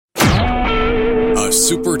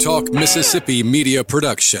SuperTalk Mississippi Media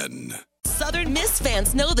Production. Southern Miss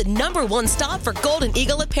fans know the #1 stop for Golden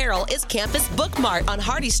Eagle apparel is Campus Bookmart on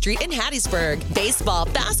Hardy Street in Hattiesburg. Baseball,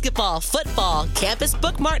 basketball, football, Campus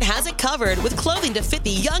Bookmart has it covered with clothing to fit the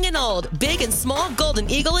young and old, big and small Golden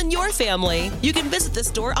Eagle in your family. You can visit the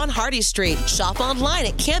store on Hardy Street, shop online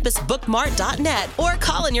at campusbookmart.net, or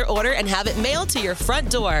call in your order and have it mailed to your front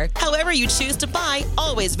door. However you choose to buy,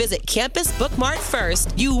 always visit Campus Bookmart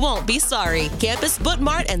first. You won't be sorry. Campus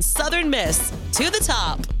Bookmart and Southern Miss. To the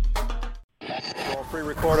top. I'll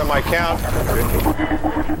pre-record on my count.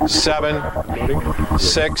 7,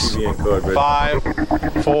 6, 5,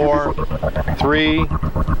 4, 3,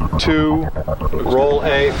 2. Roll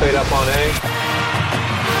A, fade up on A.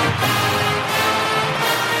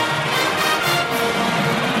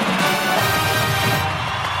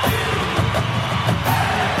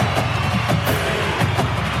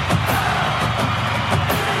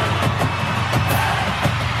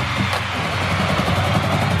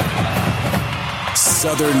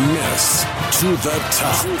 Southern Miss to the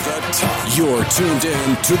top. You're tuned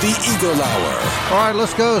in to the Eagle Hour. All right,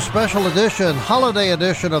 let's go. Special edition, holiday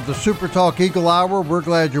edition of the SuperTalk Eagle Hour. We're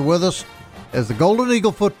glad you're with us as the Golden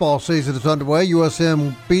Eagle football season is underway.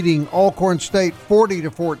 USM beating Alcorn State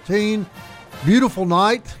 40-14. Beautiful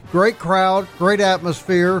night, great crowd, great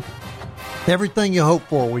atmosphere. Everything you hope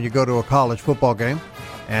for when you go to a college football game.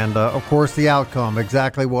 And, of course, the outcome,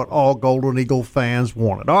 exactly what all Golden Eagle fans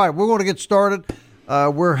wanted. All right, we're going to get started.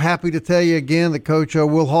 We're happy to tell you again that Coach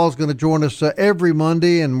Will Hall is going to join us every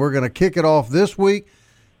Monday, and we're going to kick it off this week.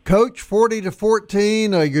 Coach,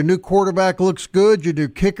 40-14, your new quarterback looks good. Your new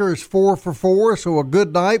kicker is 4 for 4, so a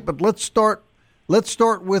good night. But let's start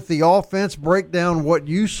with the offense, break down what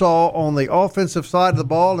you saw on the offensive side of the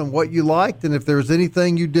ball and what you liked, and if there's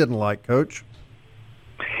anything you didn't like, Coach.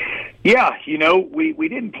 Yeah, we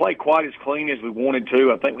didn't play quite as clean as we wanted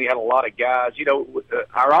to. I think we had a lot of guys.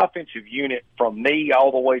 Our offensive unit, from me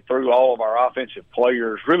all the way through all of our offensive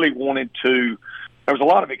players, really wanted to – there was a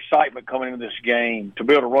lot of excitement coming into this game to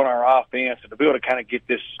be able to run our offense and to be able to kind of get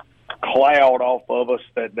this cloud off of us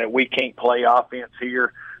that we can't play offense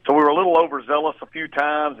here. So we were a little overzealous a few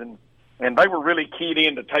times, and they were really keyed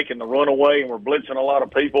into taking the run away and were blitzing a lot of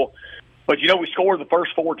people. But, we scored the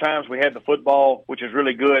first 4 times we had the football, which is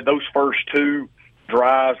really good. Those first 2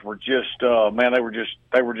 drives were just,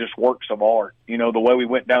 they were just works of art. The way we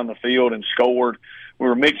went down the field and scored. We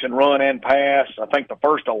were mixing run and pass. I think the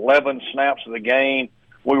first 11 snaps of the game,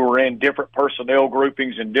 we were in different personnel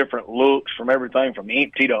groupings and different looks, from everything from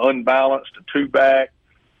empty to unbalanced to 2-back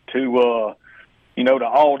to to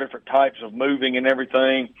all different types of moving and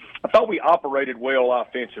everything. I thought we operated well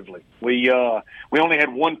offensively. We only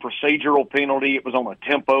had 1 procedural penalty. It was on a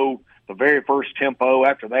tempo, the very first tempo.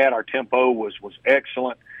 After that, our tempo was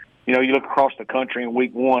excellent. You look across the country in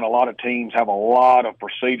week 1, a lot of teams have a lot of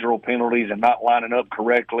procedural penalties and not lining up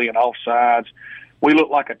correctly and offsides. We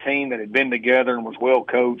looked like a team that had been together and was well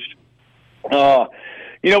coached. We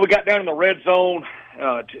got down in the red zone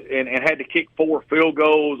and had to kick 4 field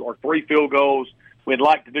goals or 3 field goals. We'd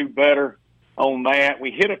like to do better on that.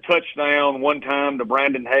 We hit a touchdown one time to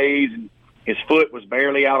Brandon Hayes, and his foot was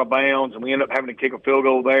barely out of bounds, and we ended up having to kick a field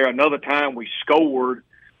goal there. Another time we scored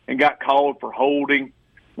and got called for holding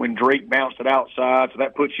when Drake bounced it outside, so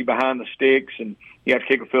that puts you behind the sticks, and you have to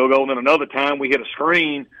kick a field goal. And then another time we hit a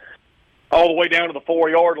screen all the way down to the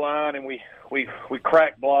 4-yard line, and we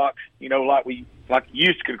crack blocked, like you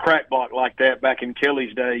used to crack block like that back in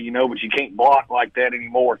Kelly's day, but you can't block like that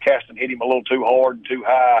anymore. Caston hit him a little too hard and too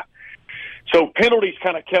high. So penalties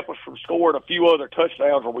kind of kept us from scoring a few other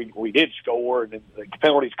touchdowns where we did score, and then the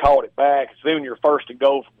penalties called it back. So then when you're first to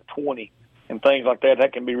go from the 20 and things like that,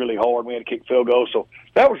 that can be really hard. We had to kick field goals. So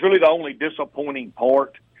that was really the only disappointing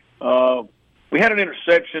part. We had an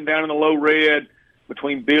interception down in the low red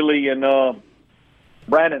between Billy and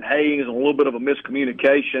Brandon Hayes, and a little bit of a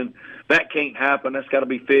miscommunication. That can't happen. That's got to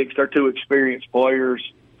be fixed. They're 2 experienced players.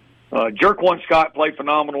 Jerquan Scott played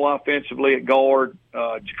phenomenal offensively at guard.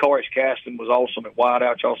 Jakaris Caston was awesome at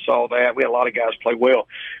wideout. Y'all saw that. We had a lot of guys play well.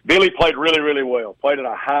 Billy played really, really well. Played at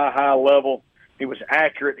a high level. He was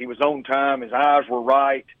accurate. He was on time. His eyes were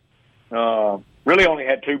right. Really only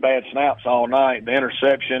had 2 bad snaps all night, the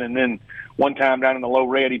interception, and then one time down in the low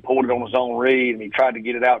red, he pulled it on his own read, and he tried to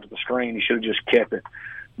get it out to the screen. He should have just kept it.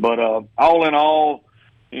 But all in all,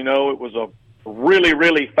 it was a really,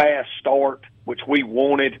 really fast start, which we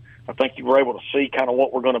wanted. I think you were able to see kind of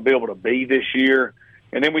what we're going to be able to be this year.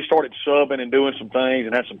 And then we started subbing and doing some things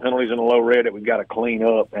and had some penalties in the low red that we've got to clean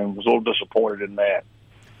up, and was a little disappointed in that.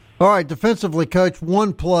 All right, defensively, Coach,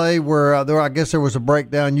 one play where I guess there was a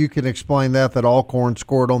breakdown. You can explain that Alcorn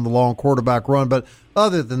scored on the long quarterback run. But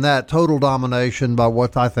other than that, total domination by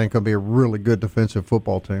what I think will be a really good defensive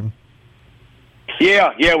football team.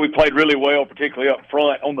 Yeah, we played really well, particularly up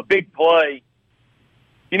front. On the big play,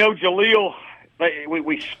 Jaleel,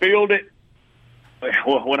 we spilled it.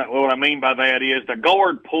 What I mean by that is the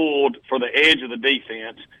guard pulled for the edge of the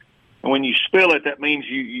defense. And when you spill it, that means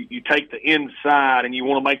you take the inside and you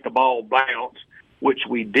want to make the ball bounce, which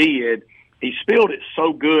we did. He spilled it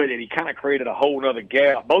so good, and he kind of created a whole other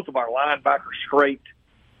gap. Both of our linebackers scraped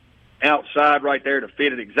outside right there to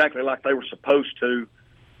fit it exactly like they were supposed to.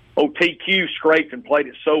 TQ scraped and played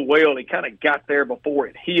it so well, he kind of got there before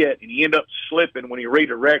it hit, and he ended up slipping when he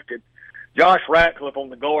redirected. Josh Ratcliffe on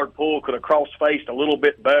the guard pull could have cross-faced a little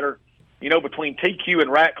bit better. Between TQ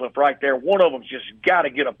and Ratcliffe right there, one of them's just got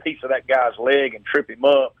to get a piece of that guy's leg and trip him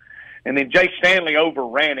up. And then Jay Stanley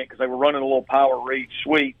overran it because they were running a little power read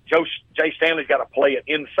sweep. Jay Stanley's got to play it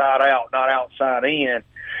inside out, not outside in.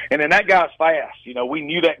 And then that guy's fast. We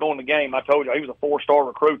knew that going the game. I told you, he was a 4-star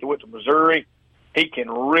recruit that went to Missouri. He can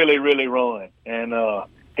really, really run. And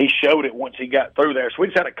he showed it once he got through there. So we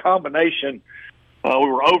just had a combination. We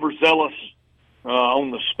were overzealous on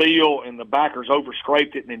the spiel, and the backers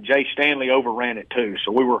overscraped it, and then Jay Stanley overran it too.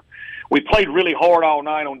 So we played really hard all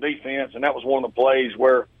night on defense, and that was one of the plays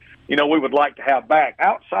where, we would like to have back.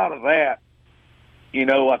 Outside of that,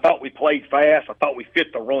 I thought we played fast. I thought we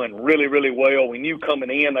fit the run really, really well. We knew coming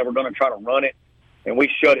in they were going to try to run it, and we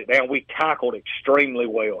shut it down. We tackled extremely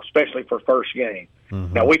well, especially for first game.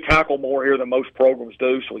 Mm-hmm. Now, we tackle more here than most programs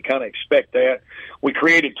do, so we kind of expect that. We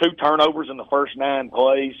created 2 turnovers in the first 9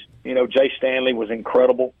 plays. Jay Stanley was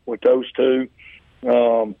incredible with those 2.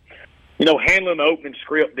 Handling the opening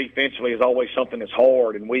script defensively is always something that's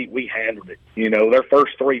hard, and we handled it. Their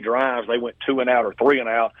first 3 drives, they went 2 and out or 3 and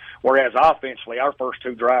out, whereas offensively, our first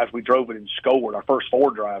 2 drives, we drove it and scored. Our first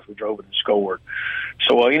 4 drives, we drove it and scored.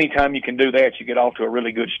 So anytime you can do that, you get off to a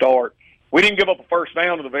really good start. We didn't give up a first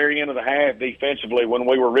down to the very end of the half defensively when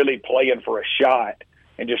we were really playing for a shot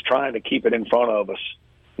and just trying to keep it in front of us,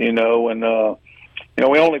 and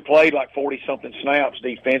we only played like 40-something snaps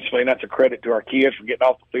defensively, and that's a credit to our kids for getting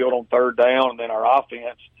off the field on 3rd down, and then our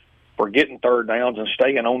offense for getting 3rd downs and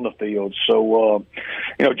staying on the field. So,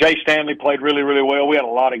 Jay Stanley played really, really well. We had a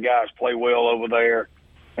lot of guys play well over there,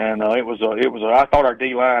 and I thought our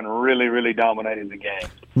D-line really, really dominated the game.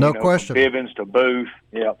 No question. From Bivens to Booth,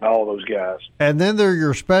 all those guys. And then there are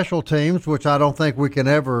your special teams, which I don't think we can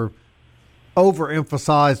ever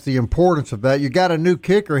overemphasize the importance of that. You got a new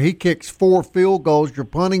kicker. He kicks 4 field goals. Your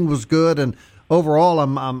punting was good, and overall,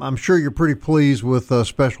 I'm sure you're pretty pleased with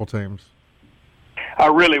special teams. I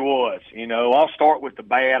really was. I'll start with the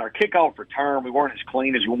bad. Our kickoff return, we weren't as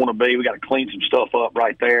clean as we want to be. We got to clean some stuff up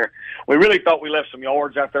right there. We really thought we left some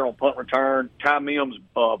yards out there on punt return. Ty Mims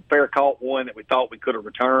fair caught one that we thought we could have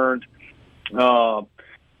returned. We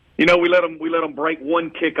let them break one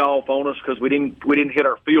kickoff on us because we didn't hit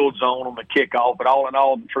our field zone on the kickoff. But all in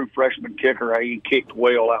all, the true freshman kicker, he kicked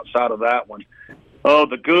well outside of that one.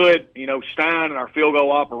 The good, Stein and our field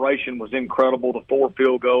goal operation was incredible. The 4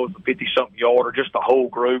 field goals, the 50-something yarder, just the whole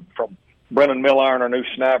group from Brennan Milliron, our new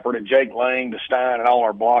sniper, to Jake Lang, to Stein, and all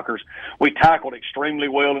our blockers. We tackled extremely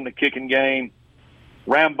well in the kicking game.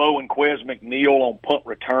 Rambo and Quez McNeil on punt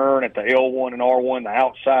return at the L1 and R1, the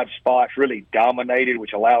outside spots really dominated,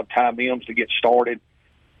 which allowed Ty Mims to get started.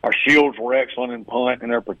 Our shields were excellent in punt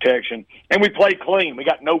and their protection. And we played clean. We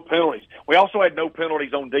got no penalties. We also had no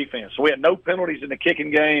penalties on defense. So we had no penalties in the kicking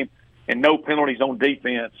game and no penalties on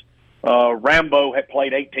defense. Rambo had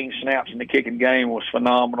played 18 snaps in the kicking game, was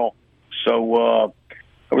phenomenal. So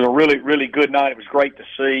it was a really, really good night. It was great to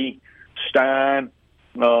see Stein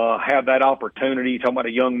have that opportunity. Talking about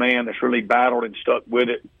a young man that's really battled and stuck with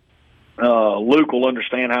it. Luke will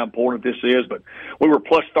understand how important this is, but we were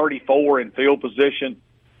plus 34 in field position.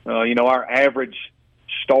 Our average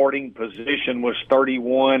starting position was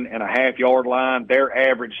 31.5-yard line. Their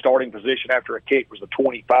average starting position after a kick was the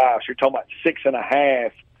 25. So you're talking about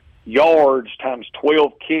 6.5 yards times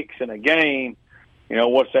 12 kicks in a game.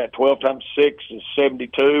 What's that? 12 times 6 is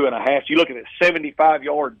 72.5. So you look at a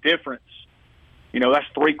 75-yard difference. That's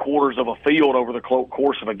 3/4 of a field over the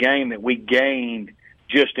course of a game that we gained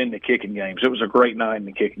just in the kicking games. It was a great night in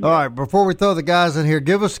the kicking game. All right, before we throw the guys in here,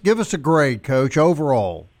 give us a grade, Coach,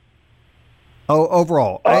 overall.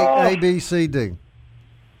 Overall, A, B, C, D.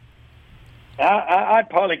 I'd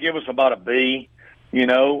probably give us about a B.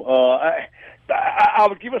 I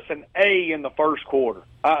would give us an A in the first quarter.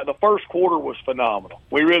 The first quarter was phenomenal.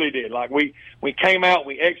 We really did. We came out,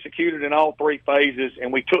 we executed in all 3 phases,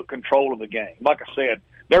 and we took control of the game. Like I said,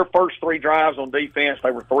 their first 3 drives on defense, they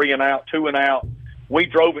were 3 and out, 2 and out. We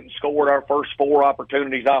drove it and scored our first 4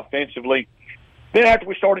 opportunities offensively. Then after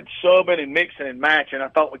we started subbing and mixing and matching, I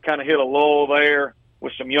thought we kind of hit a lull there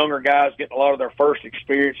with some younger guys getting a lot of their first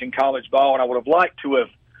experience in college ball, and I would have liked to have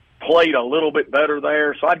played a little bit better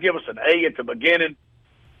there. So I'd give us an A at the beginning,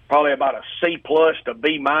 probably about a C+ to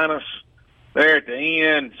B- there at the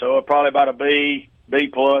end, so probably about a B+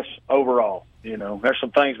 overall. There's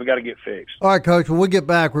some things we got to get fixed. All right, Coach, when we get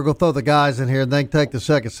back, we're going to throw the guys in here and then take the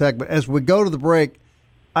second segment. As we go to the break,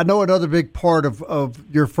 I know another big part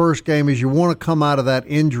of your first game is you want to come out of that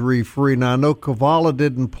injury-free. Now, I know Kavala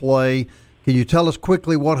didn't play. Can you tell us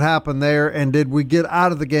quickly what happened there, and did we get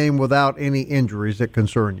out of the game without any injuries that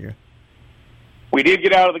concern you? We did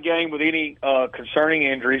get out of the game with any concerning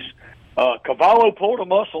injuries. Cavallo pulled a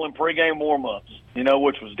muscle in pregame warm-ups,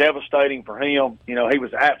 which was devastating for him. He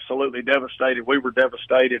was absolutely devastated. We were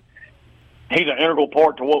devastated. He's an integral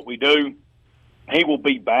part to what we do. He will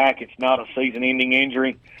be back. It's not a season-ending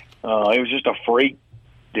injury. It was just a freak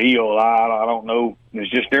deal. I don't know. It was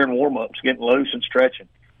just during warm-ups, getting loose and stretching.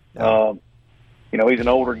 He's an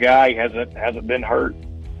older guy. He hasn't been hurt.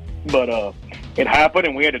 But it happened,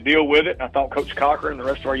 and we had to deal with it. And I thought Coach Cochran and the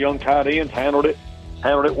rest of our young tight ends handled it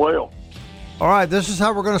well. All right, this is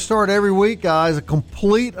how we're going to start every week, guys. A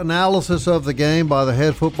complete analysis of the game by the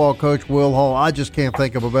head football coach, Will Hall. I just can't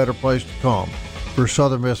think of a better place to come for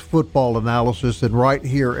Southern Miss football analysis than right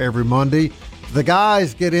here every Monday. The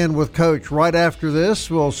guys get in with Coach right after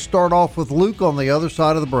this. We'll start off with Luke on the other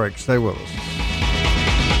side of the break. Stay with us.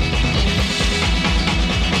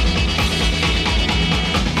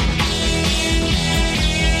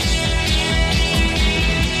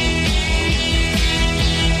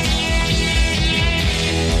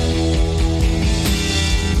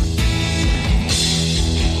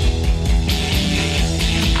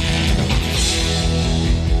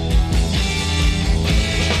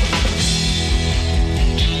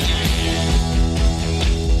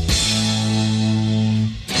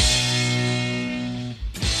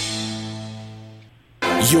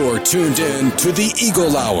 You're tuned in to the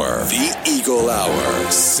Eagle Hour. The Eagle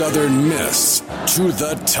Hour. Southern Miss to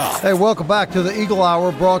the top. Hey, welcome back to the Eagle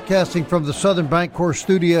Hour, broadcasting from the Southern Bancorp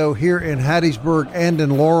studio here in Hattiesburg and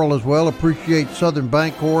in Laurel as well. Appreciate Southern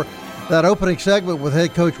Bancorp. That opening segment with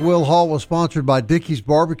head coach Will Hall was sponsored by Dickey's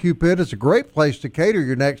Barbecue Pit. It's a great place to cater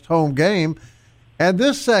your next home game. And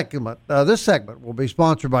this segment will be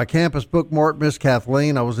sponsored by Campus Bookmart. Miss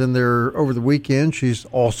Kathleen, I was in there over the weekend. She's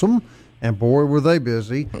awesome. And boy, were they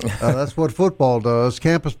busy. That's what football does.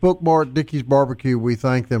 Campus Bookmart, Dickey's Barbecue, we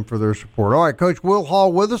thank them for their support. All right, Coach Will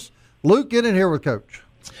Hall with us. Luke, get in here with Coach.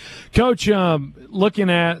 Coach,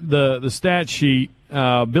 looking at the stat sheet,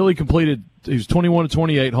 Billy completed, he was 21 to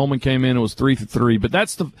 28. Holman came in and was 3 for 3. But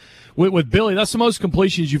that's with Billy, that's the most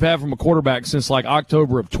completions you've had from a quarterback since like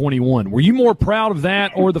October of 21. Were you more proud of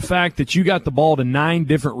that or the fact that you got the ball to 9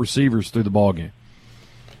 different receivers through the ball game?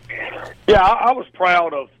 Yeah, I was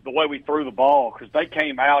proud of the way we threw the ball because they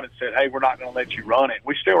came out and said, hey, we're not going to let you run it.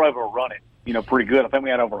 We still were able to run it, pretty good. I think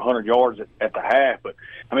we had over 100 yards at the half. But,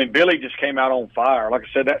 Billy just came out on fire. Like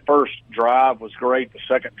I said, that first drive was great. The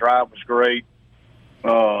second drive was great. He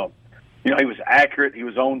was accurate. He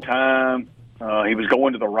was on time. He was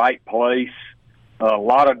going to the right place. A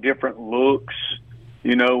lot of different looks,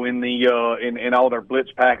 in all their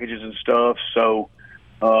blitz packages and stuff. So,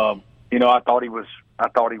 I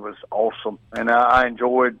thought he was awesome, and I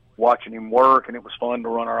enjoyed watching him work, and it was fun to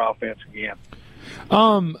run our offense again.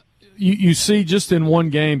 You see just in one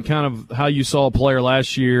game kind of how you saw a player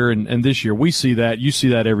last year and this year. We see that. You see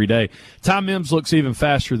that every day. Ty Mims looks even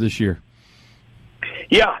faster this year.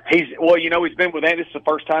 Yeah, he's been with – this is the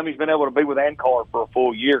first time he's been able to be with Alcorn for a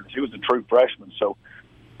full year because he was a true freshman. So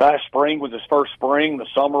last spring was his first spring. The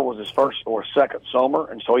summer was his first or second summer,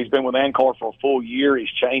 and so he's been with Alcorn for a full year. He's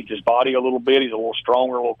changed his body a little bit. He's a little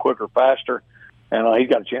stronger, a little quicker, faster, and he's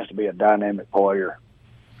got a chance to be a dynamic player.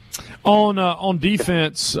 On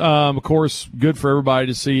defense, of course, good for everybody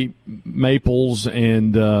to see Maples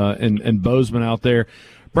and Bozeman out there.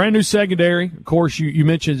 Brand new secondary. Of course, you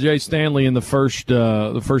mentioned Jay Stanley in the first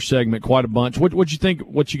segment quite a bunch. What you think?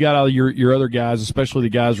 What you got out of your other guys, especially the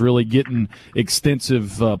guys really getting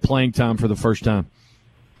extensive playing time for the first time?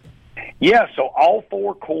 Yeah. So all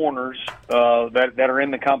 4 corners that are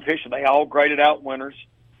in the competition, they all graded out winners.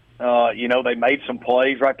 They made some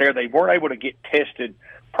plays right there. They weren't able to get tested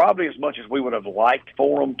probably as much as we would have liked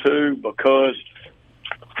for them to because.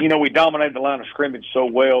 We dominated the line of scrimmage so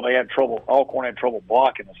well. They had trouble. Alcorn had trouble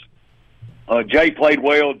blocking us. Jay played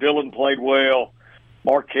well. Dylan played well.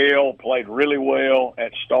 Markell played really well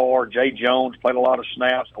at star. Jay Jones played a lot of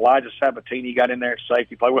snaps. Elijah Sabatini got in there at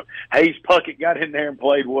safety, played well. Hayes Puckett got in there and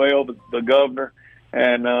played well, the governor.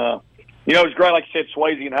 And, it was great, like you said,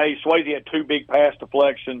 Swayze and Hayes. Swayze had 2 big pass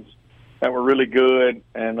deflections that were really good,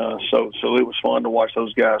 and so it was fun to watch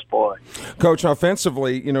those guys play. Coach,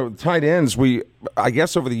 offensively, tight ends, I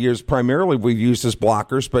guess over the years primarily we've used as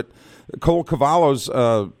blockers, but Cole Cavallo's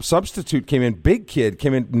substitute came in, big kid,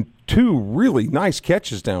 came in 2 really nice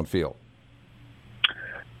catches downfield.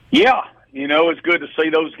 Yeah, it's good to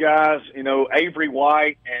see those guys. Avery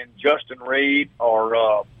White and Justin Reed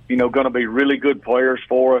are, going to be really good players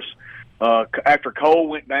for us. After Cole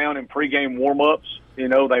went down in pregame warm-ups,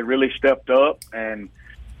 they really stepped up, and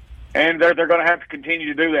they're going to have to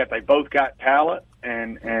continue to do that. They both got talent,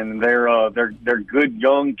 and they're good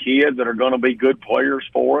young kids that are going to be good players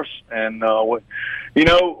for us. And Cole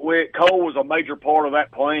was a major part of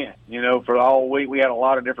that plan. For all week we had a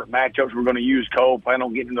lot of different matchups. We're going to use Cole, plan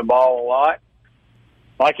on getting the ball a lot.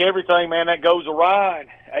 Like everything, man, that goes awry.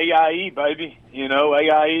 AIE, baby.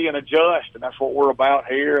 AIE and adjust, and that's what we're about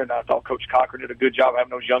here. And I thought Coach Cochran did a good job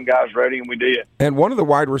having those young guys ready, and we did. And one of the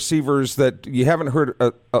wide receivers that you haven't heard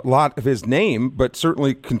a lot of his name, but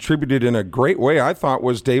certainly contributed in a great way, I thought,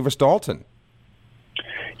 was Davis Dalton.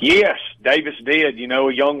 Yes, Davis did. A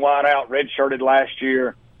young wideout, redshirted last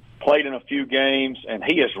year, played in a few games, and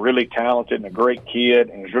he is really talented and a great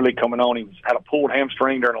kid, and he's really coming on. He had a pulled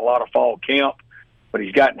hamstring during a lot of fall camp, but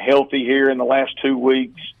he's gotten healthy here in the last 2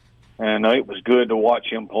 weeks, and it was good to watch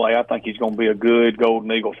him play. I think he's going to be a good Golden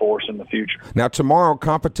Eagle for us in the future. Now, tomorrow,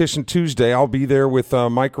 Competition Tuesday, I'll be there with a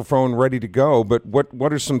microphone ready to go, but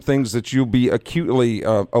what are some things that you'll be acutely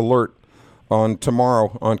alert on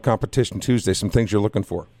tomorrow on Competition Tuesday, some things you're looking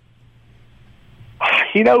for?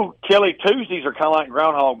 Kelly, Tuesdays are kind of like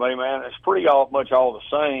Groundhog Day, man. It's pretty much all the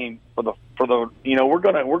same for the we're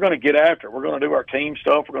gonna get after it. We're gonna do our team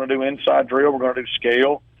stuff. We're gonna do inside drill. We're gonna do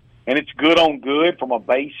scale, and it's good on good from a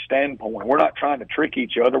base standpoint. We're not trying to trick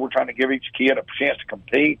each other. We're trying to give each kid a chance to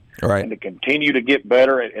compete and to continue to get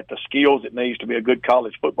better at the skills it needs to be a good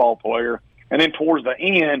college football player. And then towards the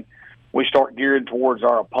end, we start gearing towards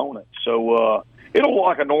our opponents. So it'll look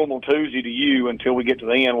like a normal Tuesday to you until we get to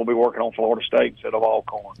the end. We'll be working on Florida State instead of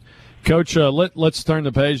Alcorn. Coach, let's turn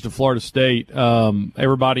the page to Florida State.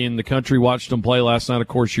 Everybody in the country watched them play last night. Of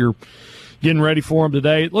course, you're getting ready for them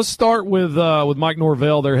today. Let's start with Mike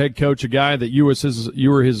Norvell, their head coach, a guy that you were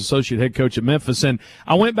his associate head coach at Memphis. And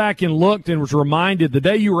I went back and looked and was reminded the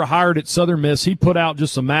day you were hired at Southern Miss, he put out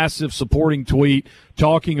just a massive supporting tweet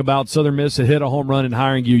talking about Southern Miss had hit a home run in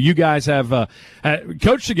hiring you. You guys have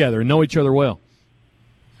coached together and know each other well.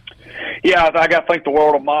 Yeah, I got to thank the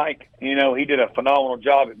world of Mike. He did a phenomenal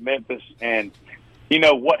job at Memphis. And,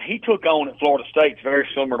 what he took on at Florida State is very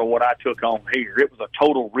similar to what I took on here. It was a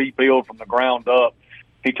total rebuild from the ground up.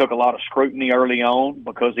 He took a lot of scrutiny early on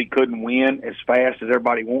because he couldn't win as fast as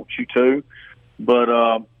everybody wants you to. But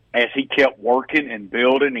as he kept working and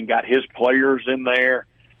building and got his players in there,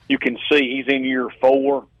 you can see he's in year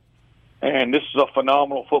 4. And this is a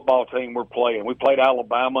phenomenal football team we're playing. We played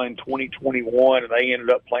Alabama in 2021, and they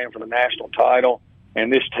ended up playing for the national title.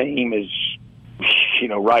 And this team is,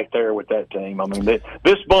 right there with that team. I mean,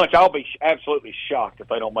 this bunch, I'll be absolutely shocked if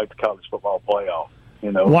they don't make the college football playoff.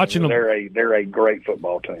 Watching them, they're a great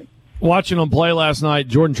football team. Watching them play last night,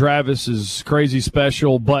 Jordan Travis is crazy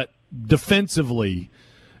special, but defensively,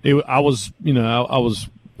 I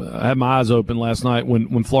had my eyes open last night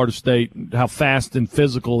when Florida State, how fast and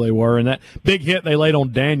physical they were, and that big hit they laid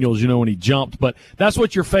on Daniels, when he jumped. But that's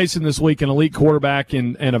what you're facing this week, an elite quarterback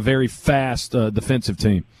and a very fast defensive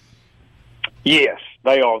team. Yes,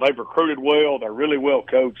 they are. They've recruited well. They're really well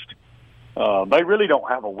coached. They really don't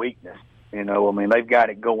have a weakness. They've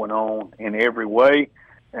got it going on in every way.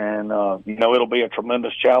 And, it'll be a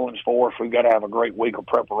tremendous challenge for us. We've got to have a great week of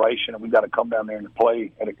preparation, and we've got to come down there and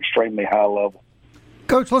play at an extremely high level.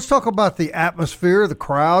 Coach, let's talk about the atmosphere, the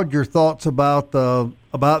crowd, your thoughts about the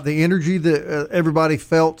energy that everybody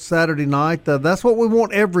felt Saturday night. That's what we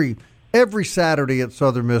want every Saturday at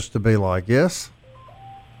Southern Miss to be like, yes?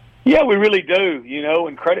 Yeah, we really do,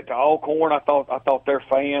 and credit to Alcorn. I thought their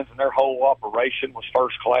fans and their whole operation was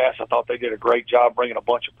first class. I thought they did a great job bringing a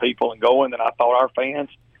bunch of people and going, and I thought our fans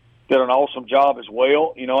did an awesome job as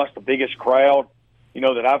well. That's the biggest crowd,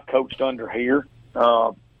 that I've coached under here.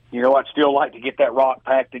 I'd still like to get that rock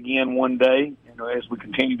packed again one day, as we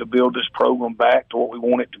continue to build this program back to what we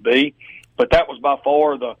want it to be. But that was by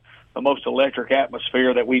far the most electric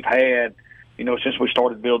atmosphere that we've had, since we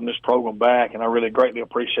started building this program back. And I really greatly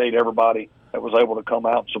appreciate everybody that was able to come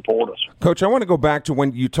out and support us. Coach, I want to go back to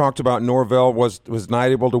when you talked about Norvell was not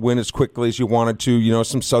able to win as quickly as you wanted to. You know,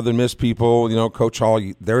 some Southern Miss people, you know, Coach Hall,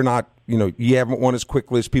 they're not, you know, you haven't won as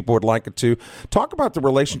quickly as people would like it to. Talk about the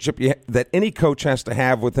relationship that any coach has to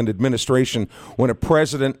have with an administration when a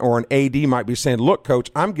president or an AD might be saying, look,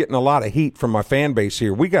 Coach, I'm getting a lot of heat from my fan base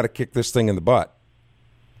here. We got to kick this thing in the butt.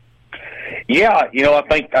 Yeah, you know, I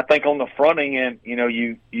think on the front end, you know,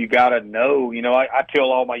 you got to know, you know, I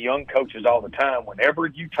tell all my young coaches all the time, whenever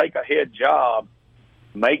you take a head job,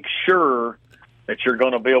 make sure that you're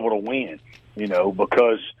going to be able to win, you know,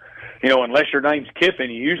 because, you know, unless your name's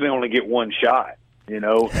Kiffin, you usually only get one shot, you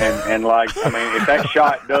know, and like, I mean, if that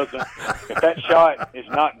shot is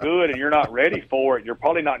not good and you're not ready for it, you're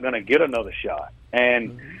probably not going to get another shot.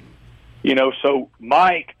 And, you know, so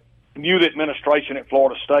Mike knew the administration at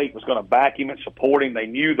Florida State was going to back him and support him. They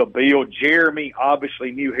knew the bill. Jeremy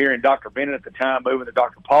obviously knew, hearing Dr. Bennett at the time, moving to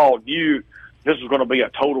Dr. Paul, knew this was going to be a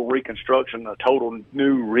total reconstruction, a total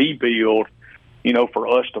new rebuild, you know,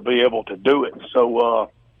 for us to be able to do it. So,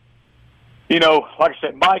 you know, like I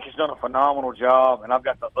said, Mike has done a phenomenal job, and I've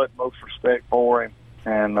got the utmost respect for him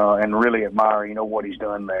and really admire, you know, what he's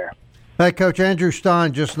done there. Hey, Coach, Andrew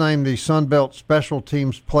Stein just named the Sun Belt Special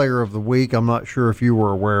Teams Player of the Week. I'm not sure if you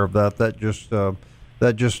were aware of that. That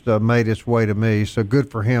just made its way to me. So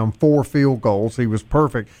good for him. 4 field goals. He was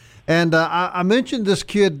perfect. And I mentioned this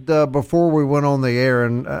kid before we went on the air,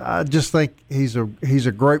 and I just think he's a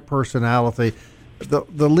great personality.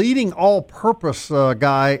 The leading all-purpose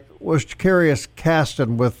guy was Chakarius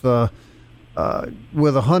Caston with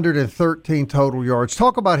 113 total yards.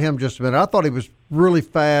 Talk about him just a minute. I thought he was really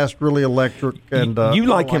fast, really electric, and you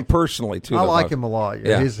like him personally too. I like him a lot.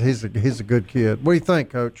 Yeah. He's a good kid. What do you think,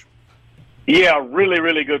 Coach? Yeah, really,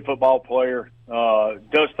 really good football player.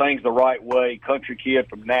 Does things the right way. Country kid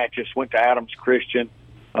from Natchez. Went to Adams Christian.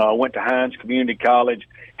 Went to Hines Community College.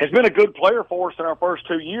 Has been a good player for us in our first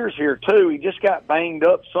 2 years here too. He just got banged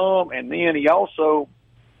up some, and then he also,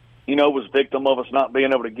 you know, was victim of us not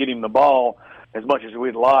being able to get him the ball as much as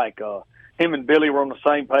we'd like. Him and Billy were on the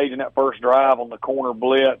same page in that first drive on the corner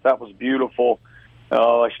blitz. That was beautiful.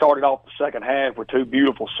 They started off the second half with 2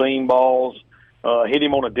 beautiful seam balls. Hit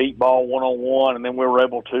him on a deep ball one-on-one, and then we were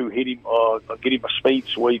able to hit him, get him a speed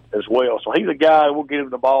sweep as well. So he's a guy, we'll get him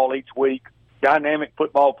the ball each week. Dynamic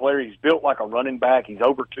football player. He's built like a running back. He's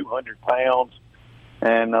over 200 pounds.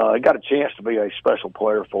 And he got a chance to be a special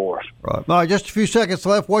player for us. Right. All right, just a few seconds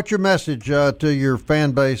left. What's your message to your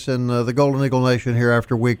fan base and the Golden Eagle Nation here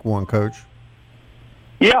after week 1, Coach?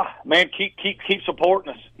 Yeah, man, keep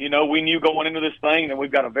supporting us. You know, we knew going into this thing that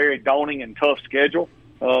we've got a very daunting and tough schedule.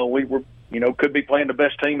 We were, you know, could be playing the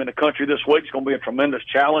best team in the country this week. It's going to be a tremendous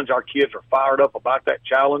challenge. Our kids are fired up about that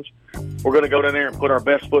challenge. We're going to go down there and put our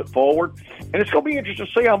best foot forward. And it's going to be interesting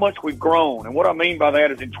to see how much we've grown. And what I mean by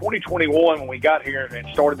that is in 2021, when we got here and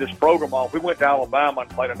started this program off, we went to Alabama and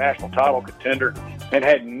played a national title contender and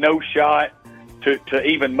had no shot to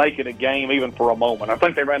even make it a game, even for a moment. I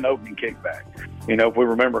think they ran the opening kickback, you know, if we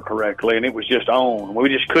remember correctly, and it was just on. We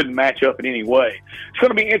just couldn't match up in any way. It's going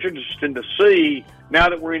to be interesting to see, now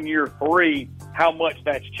that we're in year 3, how much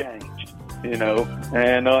that's changed, you know,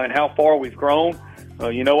 and how far we've grown.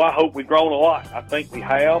 You know, I hope we've grown a lot. I think we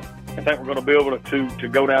have. I think we're going to be able to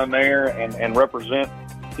go down there and represent,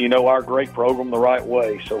 you know, our great program the right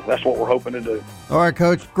way. So that's what we're hoping to do. All right,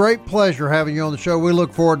 Coach. Great pleasure having you on the show. We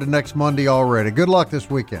look forward to next Monday already. Good luck this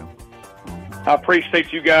weekend. I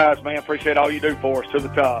appreciate you guys, man. Appreciate all you do for us to the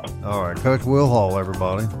top. All right, Coach Will Hall,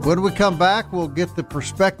 everybody. When we come back, we'll get the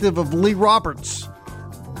perspective of Lee Roberts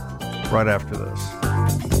right after this.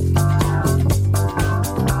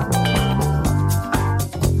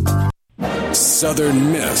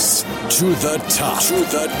 Southern Miss to the top. To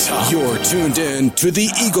the top. You're tuned in to the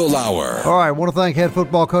Eagle Hour. All right, I want to thank head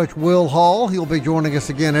football coach Will Hall. He'll be joining us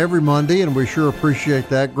again every Monday, and we sure appreciate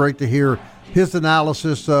that. Great to hear his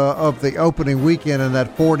analysis of the opening weekend and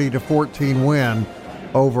that 40-14 win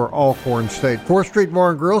over Alcorn State. 4th Street Bar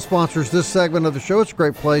and Grill sponsors this segment of the show. It's a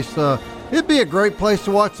great place. It'd be a great place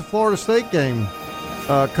to watch the Florida State game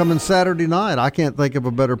coming Saturday night. I can't think of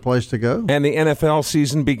a better place to go. And the NFL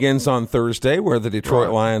season begins on Thursday, where the Detroit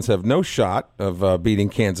Lions have no shot of beating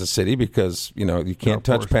Kansas City because, you know, you can't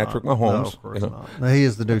touch Patrick Mahomes. No, of course not. No, he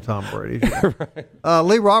is the new Tom Brady. Right.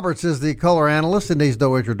 Lee Roberts is the color analyst and needs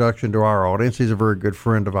no introduction to our audience. He's a very good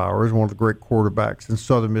friend of ours, one of the great quarterbacks in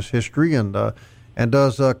Southern Miss history, and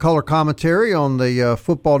does color commentary on the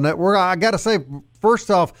Football Network. I got to say,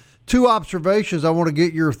 first off, 2 observations. I want to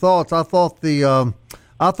get your thoughts. I thought the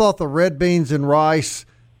red beans and rice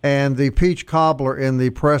and the peach cobbler in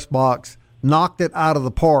the press box knocked it out of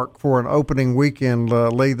the park for an opening weekend,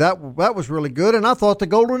 Lee. That was really good, and I thought the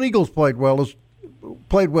Golden Eagles played well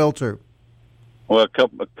too. Well,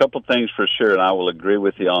 a couple things for sure, and I will agree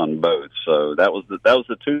with you on both. So that was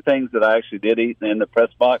the two things that I actually did eat in the press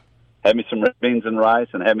box. Had me some red beans and rice,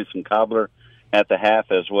 and had me some cobbler at the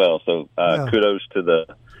half as well. So kudos to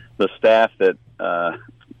the staff that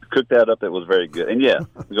cooked that up. It was very good. And yeah,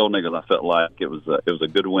 the Golden Eagles, I felt like it was a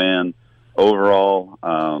good win overall.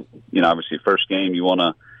 Obviously, first game you want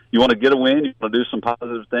to get a win. You want to do some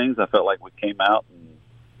positive things. I felt like we came out and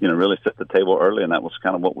really set the table early, and that was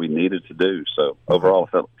kind of what we needed to do. So overall,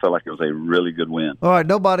 I felt like it was a really good win. All right,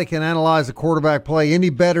 nobody can analyze the quarterback play any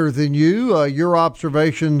better than you. Your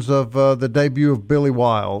observations of the debut of Billy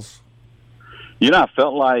Wiles. I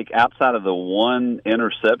felt like outside of the one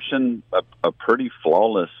interception, a pretty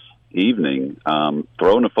flawless evening.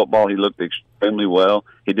 Throwing the football, he looked extremely well.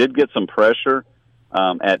 He did get some pressure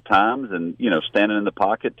at times, and standing in the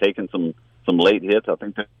pocket, taking some late hits. I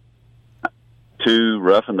think two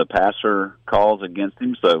roughing the passer calls against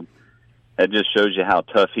him, so that just shows you how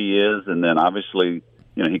tough he is. And then obviously,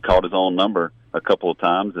 he called his own number a couple of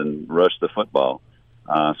times and rushed the football.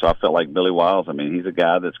 So I felt like Billy Wiles. I mean, he's a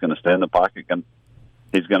guy that's going to stand in the pocket,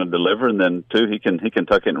 he's going to deliver, and then two, he can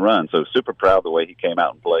tuck it and run. So super proud of the way he came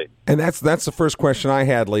out and played. And that's the first question I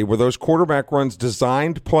had, Lee. Were those quarterback runs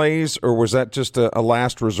designed plays, or was that just a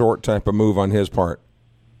last resort type of move on his part?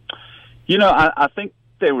 I think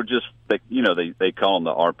they were just they call them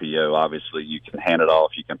the RPO. Obviously, you can hand it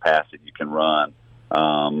off, you can pass it, you can run.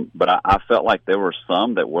 But I felt like there were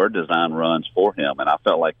some that were design runs for him, and I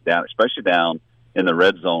felt like especially down in the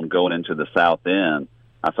red zone going into the south end,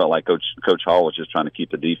 I felt like Coach Hall was just trying to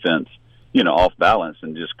keep the defense, off balance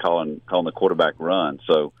and just calling the quarterback run.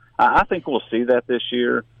 So I think we'll see that this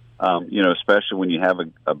year, especially when you have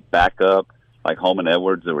a backup like Holman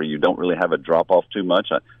Edwards, where you don't really have a drop-off too much.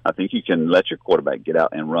 I think you can let your quarterback get out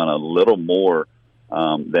and run a little more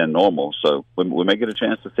than normal. So we may get a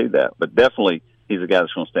chance to see that. But definitely he's a guy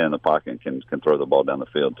that's going to stand in the pocket and can throw the ball down the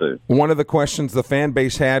field too. One of the questions the fan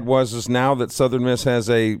base had is now that Southern Miss has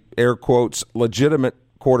a, air quotes, legitimate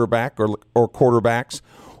quarterback or quarterbacks,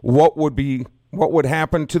 what would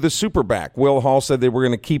happen to the superback? Will Hall said they were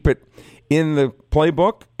going to keep it in the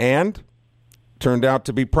playbook, and turned out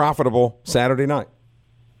to be profitable Saturday night.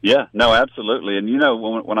 Yeah, no, absolutely. And,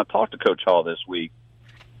 when I talked to Coach Hall this week,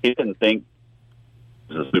 he didn't think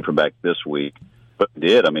he was a superback this week, but he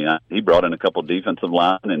did. I mean, he brought in a couple defensive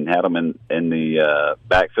line and had them in the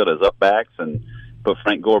backfield as up backs and put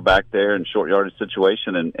Frank Gore back there in short yardage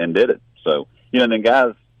situation and did it. So, and then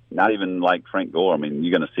guys, not even like Frank Gore, I mean,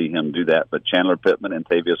 you're going to see him do that, but Chandler Pittman and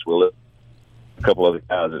Tavius Willett, a couple other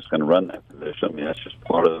guys that's going to run that position. I mean, that's just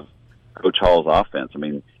part of Coach Hall's offense. I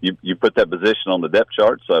mean, you put that position on the depth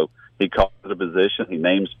chart, so he calls it a position. He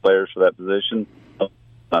names players for that position.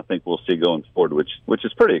 I think we'll see going forward, which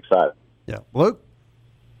is pretty exciting. Yeah. Luke?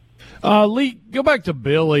 Lee, go back to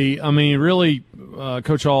Billy. I mean, really,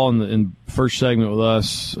 Coach Hall in the first segment with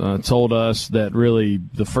us told us that really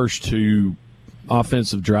the first two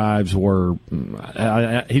offensive drives were,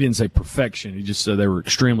 he didn't say perfection. He just said they were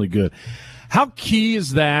extremely good. How key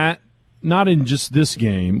is that? Not in just this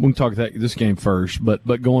game. We can talk about this game first,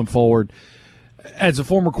 but going forward, as a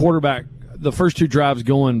former quarterback, the first two drives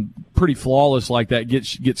going pretty flawless like that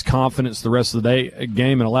gets confidence the rest of the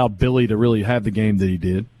game and allowed Billy to really have the game that he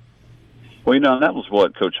did. Well, that was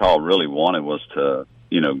what Coach Hall really wanted, was to,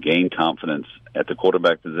 gain confidence at the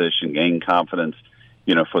quarterback position, gain confidence,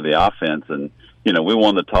 for the offense. And, we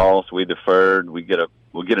won the toss, we deferred, we'll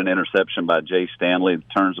get an interception by Jay Stanley,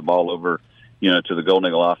 turns the ball over, to the Golden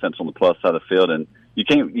Eagle offense on the plus side of the field, and you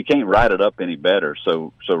can't write it up any better.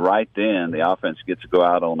 So right then the offense gets to go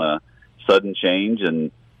out on a sudden change,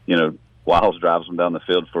 and Wiles drives them down the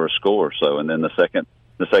field for a score. So, and then the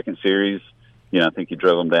second series, I think he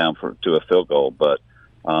drove them down to a field goal. But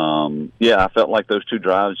I felt like those two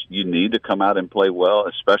drives, you need to come out and play well,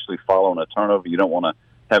 especially following a turnover. You don't want to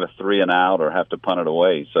have a 3-and-out or have to punt it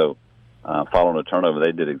away. So following a turnover,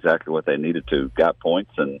 they did exactly what they needed to, got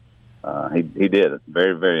points, and he did.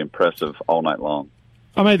 Very, very impressive all night long.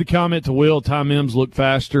 I made the comment to Will, Ty Mims looked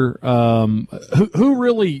faster. Who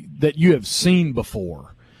really, that you have seen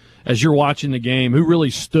before as you're watching the game, who really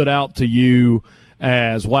stood out to you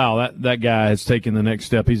as, wow, that guy has taken the next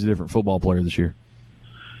step. He's a different football player this year?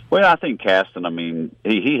 Well, I think Caston, I mean,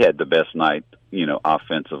 he had the best night,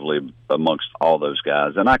 offensively amongst all those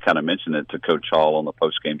guys. And I kind of mentioned it to Coach Hall on the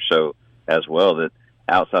postgame show as well, that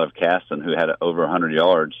outside of Caston, who had over 100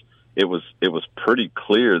 yards, it was pretty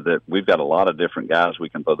clear that we've got a lot of different guys we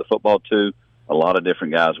can throw the football to, a lot of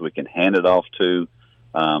different guys we can hand it off to.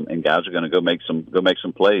 and guys are going to go make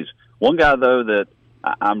some plays. One guy though that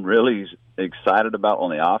I'm really excited about on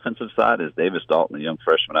the offensive side is Davis Dalton, the young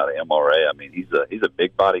freshman out of MRA. I mean, he's a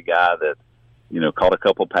big body guy that caught a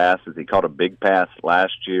couple passes. He caught a big pass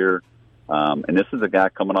last year, and this is a guy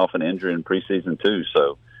coming off an injury in preseason too.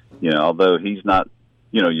 So although he's not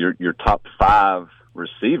your top 5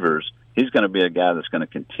 receivers, he's going to be a guy that's going to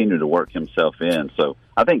continue to work himself in. So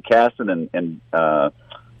I think Caston and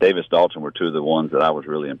Davis Dalton were 2 of the ones that I was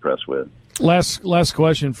really impressed with. Last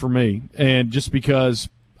question for me, and just because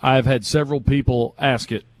I've had several people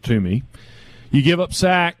ask it to me. You give up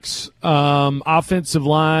sacks, offensive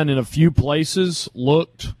line in a few places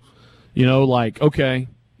looked, like, okay,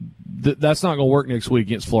 that's not going to work next week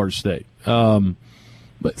against Florida State.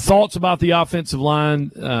 But thoughts about the offensive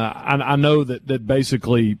line? I know that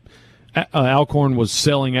basically Alcorn was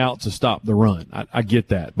selling out to stop the run. I get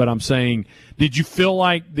that. But I'm saying, did you feel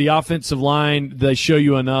like the offensive line, they show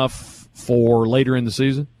you enough for later in the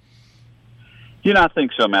season? I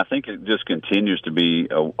think so. I mean, I think it just continues to be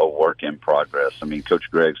a work in progress. I mean, Coach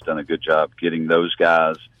Gregg's done a good job getting those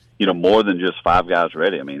guys, more than just 5 guys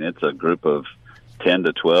ready. I mean, it's a group of 10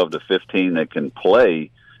 to 12 to 15 that can play.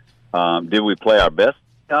 Did we play our best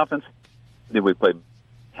offense? Did we play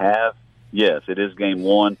half? Yes, it is game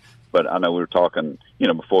 1, but I know we were talking,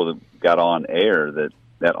 before we got on air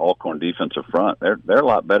that Alcorn defensive front, they're a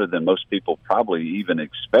lot better than most people probably even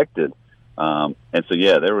expected. And so,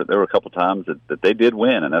 yeah, there were a couple times that they did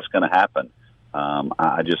win, and that's going to happen.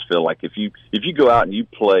 I just feel like if you go out and you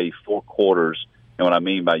play 4 quarters, and what I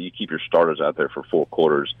mean by you keep your starters out there for 4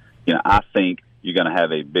 quarters, I think you're going to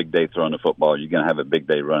have a big day throwing the football. You're going to have a big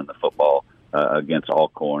day running the football against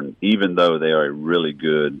Alcorn, even though they are a really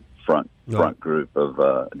good front group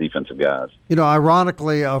of defensive guys.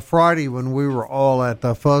 Ironically, Friday when we were all at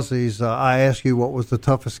Fuzzy's, I asked you what was the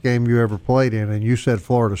toughest game you ever played in, and you said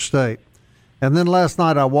Florida State. And then last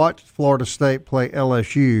night I watched Florida State play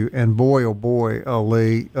LSU, and boy, oh boy,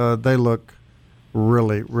 Lee, they look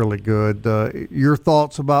really, really good. Your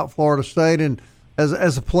thoughts about Florida State, and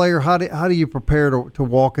as a player, how do you prepare to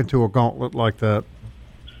walk into a gauntlet like that?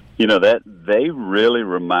 That they really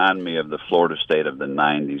remind me of the Florida State of the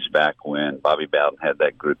 90s, back when Bobby Bowden had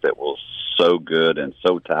that group that was so good and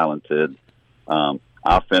so talented,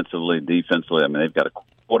 offensively, defensively. I mean, they've got a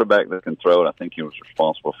quarterback that can throw it. I think he was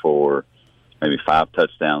responsible for maybe 5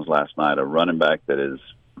 touchdowns last night, a running back that is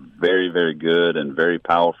very, very good and very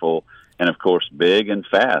powerful, and, of course, big and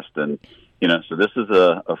fast. And, so this is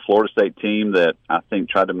a Florida State team that I think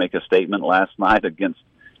tried to make a statement last night against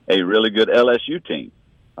a really good LSU team.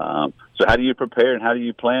 So how do you prepare and how do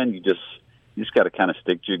you plan? You just got to kind of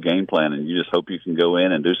stick to your game plan, and you just hope you can go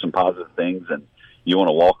in and do some positive things, and you want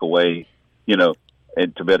to walk away,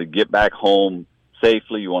 and to be able to get back home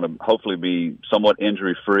safely. You want to hopefully be somewhat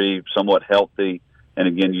injury free, somewhat healthy, and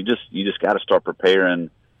again, you just got to start preparing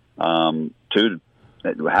to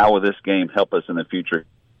how will this game help us in the future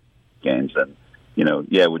games. And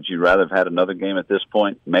would you rather have had another game at this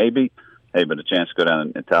point? Maybe. Hey, but a chance to go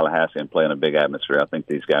down in Tallahassee and play in a big atmosphere, I think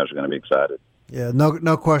these guys are going to be excited. Yeah,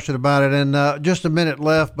 no question about it. And just a minute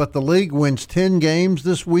left, but the league wins 10 games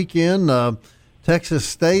this weekend. Texas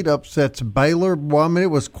State upsets Baylor. Well, I mean, it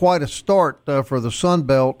was quite a start for the Sun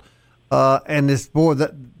Belt. And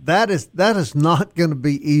that is not going to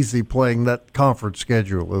be easy playing that conference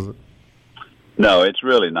schedule, is it? No, it's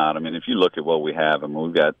really not. I mean, if you look at what we have,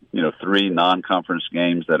 we've got 3 non-conference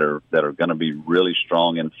games that are going to be really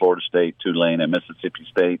strong in Florida State, Tulane, and Mississippi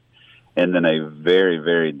State, and then a very,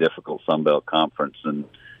 very difficult Sun Belt conference. And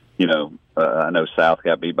I know South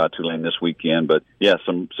got beat by Tulane this weekend, but yeah,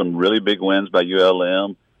 some really big wins by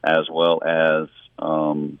ULM as well as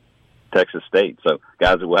Texas State. So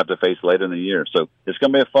guys that we'll have to face later in the year. So it's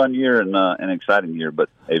going to be a fun year and an exciting year, but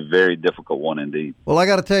a very difficult one indeed. Well, I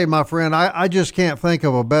got to tell you, my friend, I just can't think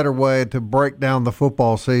of a better way to break down the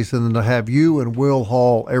football season than to have you and Will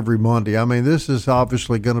Hall every Monday. I mean, this is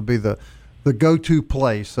obviously going to be the go-to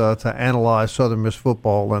place to analyze Southern Miss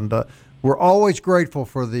football, and we're always grateful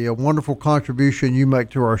for the wonderful contribution you make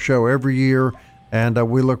to our show every year, and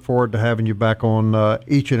we look forward to having you back on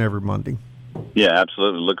each and every Monday. Yeah,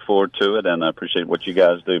 absolutely. Look forward to it, and I appreciate what you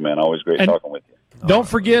guys do, man. Always great talking with you. Don't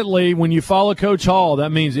forget, Lee, when you follow Coach Hall,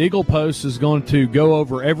 that means Eagle Post is going to go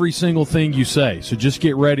over every single thing you say. So just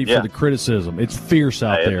get ready for the criticism. It's fierce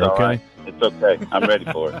out there, okay? Right. It's okay. I'm ready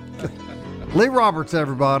for it. Lee Roberts,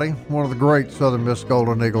 everybody, one of the great Southern Miss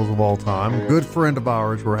Golden Eagles of all time. Good friend of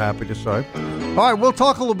ours, we're happy to say. All right, we'll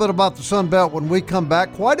talk a little bit about the Sun Belt when we come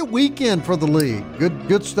back. Quite a weekend for the league.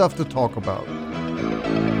 Good stuff to talk about.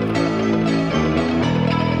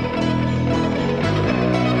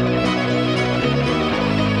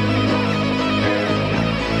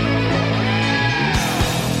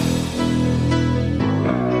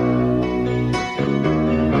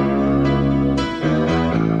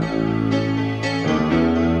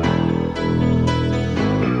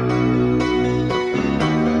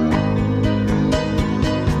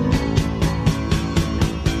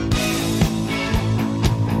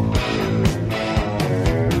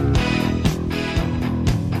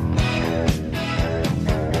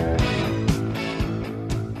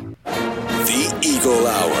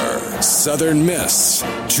 Southern Miss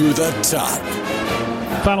to the top.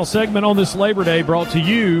 Final segment on this Labor Day brought to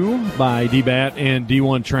you by DBAT and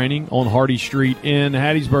D1 Training on Hardy Street in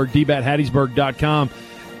Hattiesburg, dbathattiesburg.com.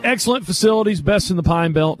 Excellent facilities, best in the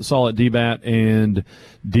Pine Belt. It's all at DBAT and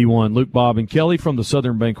D1. Luke, Bob, and Kelly from the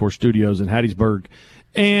Southern Bancorp Studios in Hattiesburg.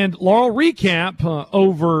 And Laurel, recap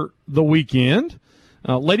over the weekend.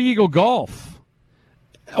 Lady Eagle Golf.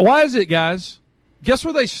 Why is it, guys? Guess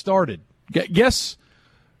where they started? Guess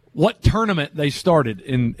what tournament they started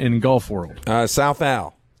in Golf World. South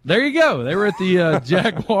Al. There you go. They were at the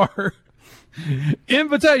Jaguar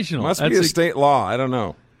Invitational. Must be a state law. I don't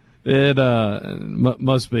know. It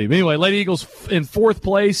must be. But anyway, Lady Eagles in fourth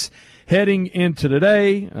place heading into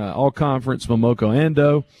today. All-conference Momoko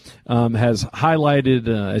Ando has highlighted,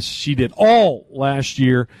 as she did all last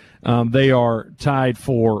year, they are tied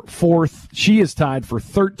for fourth. She is tied for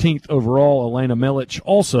 13th overall. Elena Milic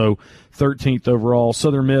also 13th overall.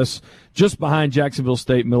 Southern Miss just behind Jacksonville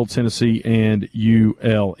State, Middle Tennessee, and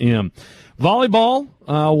ULM. Volleyball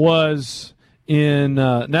was in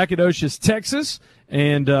Nacogdoches, Texas,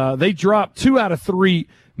 and they dropped 2 out of 3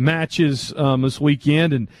 matches this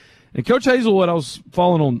weekend. And Coach Hazelwood, I was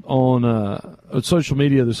following on social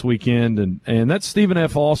media this weekend, and that Stephen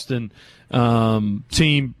F. Austin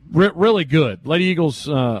team really good. Lady Eagles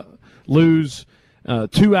lose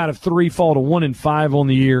 2 out of 3, fall to 1-5 on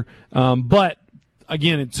the year. But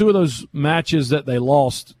again, in 2 of those matches that they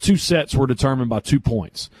lost, 2 sets were determined by 2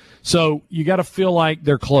 points. So you got to feel like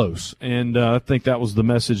they're close, and I think that was the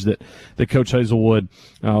message that Coach Hazelwood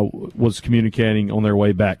was communicating on their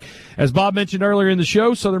way back. As Bob mentioned earlier in the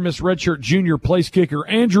show, Southern Miss redshirt junior place kicker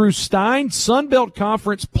Andrew Stein, Sun Belt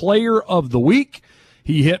Conference Player of the Week.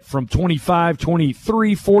 He hit from 25,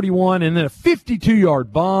 23, 41, and then a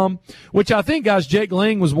 52-yard bomb, which I think, guys, Jake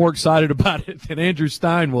Ling was more excited about it than Andrew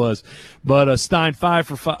Stein was. But Stein 4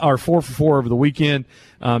 for 4 over the weekend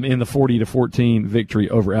in the 40-14 victory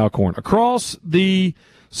over Alcorn. Across the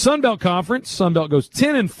Sun Belt Conference, Sun Belt goes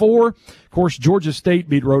 10-4. Of course, Georgia State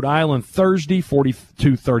beat Rhode Island Thursday,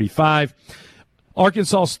 42-35.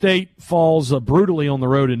 Arkansas State falls brutally on the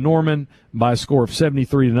road in Norman by a score of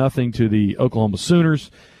 73-0 to the Oklahoma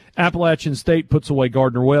Sooners. Appalachian State puts away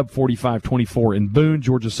Gardner-Webb 45-24 in Boone.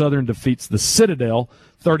 Georgia Southern defeats the Citadel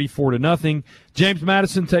 34-0. James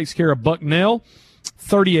Madison takes care of Bucknell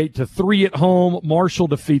 38-3 at home. Marshall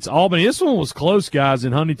defeats Albany. This one was close, guys,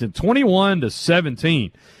 in Huntington,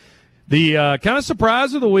 21-17. The kind of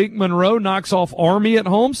surprise of the week, Monroe knocks off Army at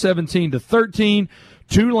home 17-13.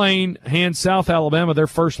 Tulane hands South Alabama their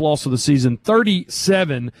first loss of the season,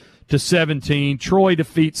 37-17. Troy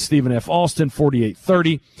defeats Stephen F. Austin,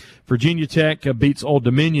 48-30. Virginia Tech beats Old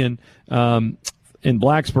Dominion in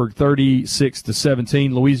Blacksburg,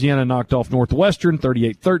 36-17. Louisiana knocked off Northwestern,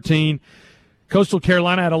 38-13. Coastal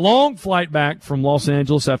Carolina had a long flight back from Los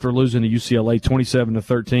Angeles after losing to UCLA,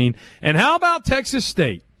 27-13. And how about Texas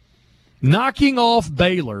State knocking off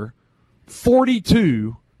Baylor,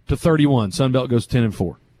 42-31. Sunbelt goes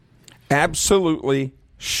 10-4. Absolutely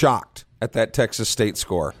shocked at that Texas State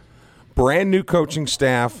score. Brand new coaching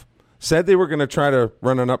staff said they were going to try to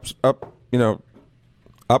run an up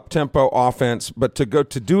tempo offense, but to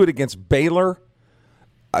do it against Baylor,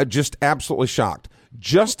 just absolutely shocked.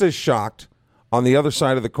 Just as shocked on the other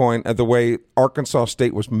side of the coin at the way Arkansas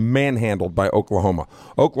State was manhandled by Oklahoma.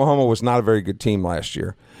 Oklahoma was not a very good team last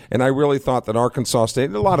year. And I really thought that Arkansas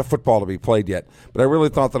State, a lot of football to be played yet, but I really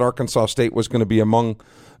thought that Arkansas State was going to be among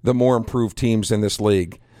the more improved teams in this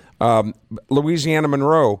league. Louisiana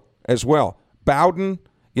Monroe as well. Bowden,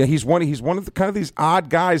 yeah, he's one of the kind of these odd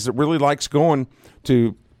guys that really likes going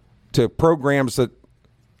to programs that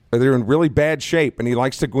they're in really bad shape, and he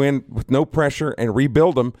likes to go in with no pressure and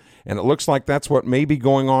rebuild them. And it looks like that's what may be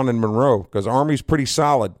going on in Monroe, because Army's pretty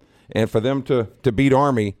solid, and for them to beat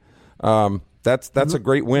Army, that's a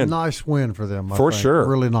great win. Nice win for them, for sure.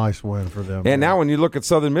 Really nice win for them. And now when you look at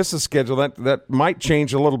Southern Miss's schedule, that might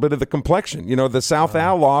change a little bit of the complexion. You know, the South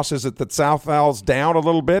Al loss is that South Al's down a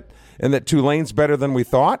little bit, and that Tulane's better than we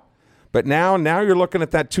thought. But now you're looking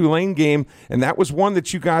at that Tulane game, and that was one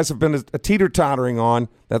that you guys have been a teeter-tottering on.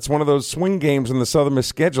 That's one of those swing games in the Southern Miss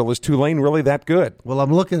schedule. Is Tulane really that good? Well,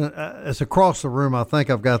 I'm looking at it's across the room. I think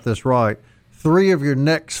I've got this right. 3 of your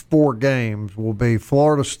next 4 games will be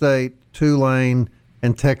Florida State, Tulane,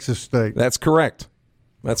 and Texas State. That's correct.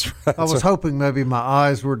 That's right. I was hoping maybe my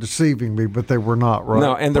eyes were deceiving me, but they were not, right?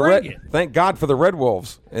 No, and thank God for the Red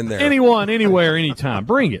Wolves in there. Anyone, anywhere, anytime.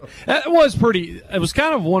 Bring it. It was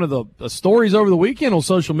kind of one of the stories over the weekend on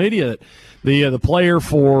social media that the player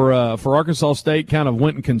for Arkansas State kind of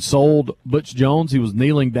went and consoled Butch Jones. He was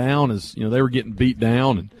kneeling down as they were getting beat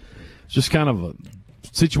down, and it's just kind of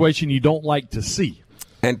situation you don't like to see.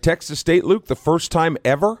 And Texas State, Luke, the first time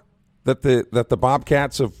ever that the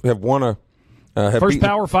Bobcats have won a first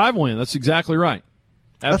Power 5 win. That's exactly right.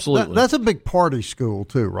 Absolutely. That's a big party school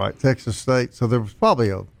too, right? Texas State. So there was probably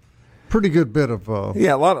a pretty good bit of a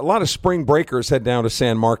lot of spring breakers head down to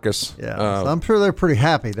San Marcos. Yeah, so I'm sure they're pretty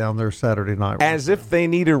happy down there Saturday night. As if they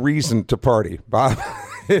need a reason to party, Bob.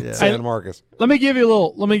 San Marcos. Let me give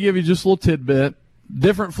you just a little tidbit.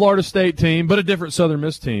 Different Florida State team, but a different Southern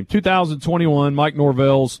Miss team. 2021, Mike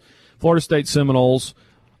Norvell's Florida State Seminoles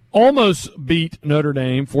almost beat Notre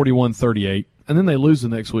Dame 41-38, and then they lose the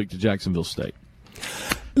next week to Jacksonville State.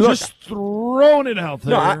 Look, just throwing it out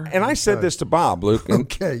there. I said this to Bob, Luke.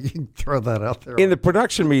 Okay, you can throw that out there. In the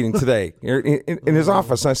production meeting today, in his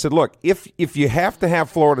office, I said, look, if you have to have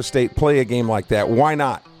Florida State play a game like that, why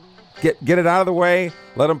not? Get it out of the way.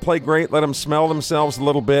 Let them play great. Let them smell themselves a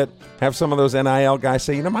little bit. Have some of those NIL guys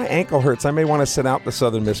say, my ankle hurts. I may want to sit out the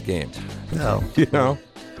Southern Miss game. No.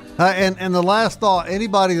 And the last thought,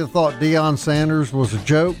 anybody that thought Deion Sanders was a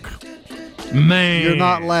joke, man, you're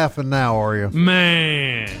not laughing now, are you?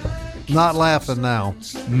 Man. Not laughing now.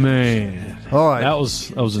 Man. All right. That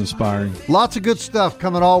was inspiring. Lots of good stuff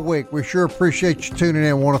coming all week. We sure appreciate you tuning in.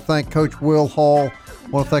 I want to thank Coach Will Hall. I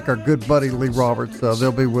want to thank our good buddy Lee Roberts.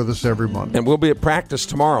 They'll be with us every Monday. And we'll be at practice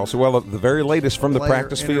tomorrow, so at the very latest from the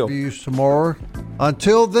practice field. Interviews tomorrow.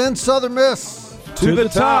 Until then, Southern Miss. To the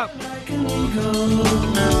top. Like an eagle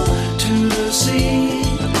to the sea.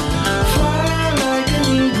 Fly like an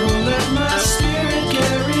eagle, let my spirit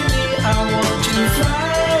carry me. I want to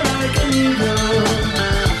fly like an eagle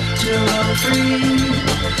till I'm free.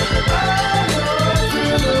 I go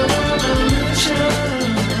through the revolution.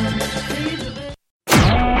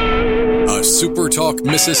 A SuperTalk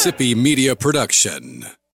Mississippi Media production.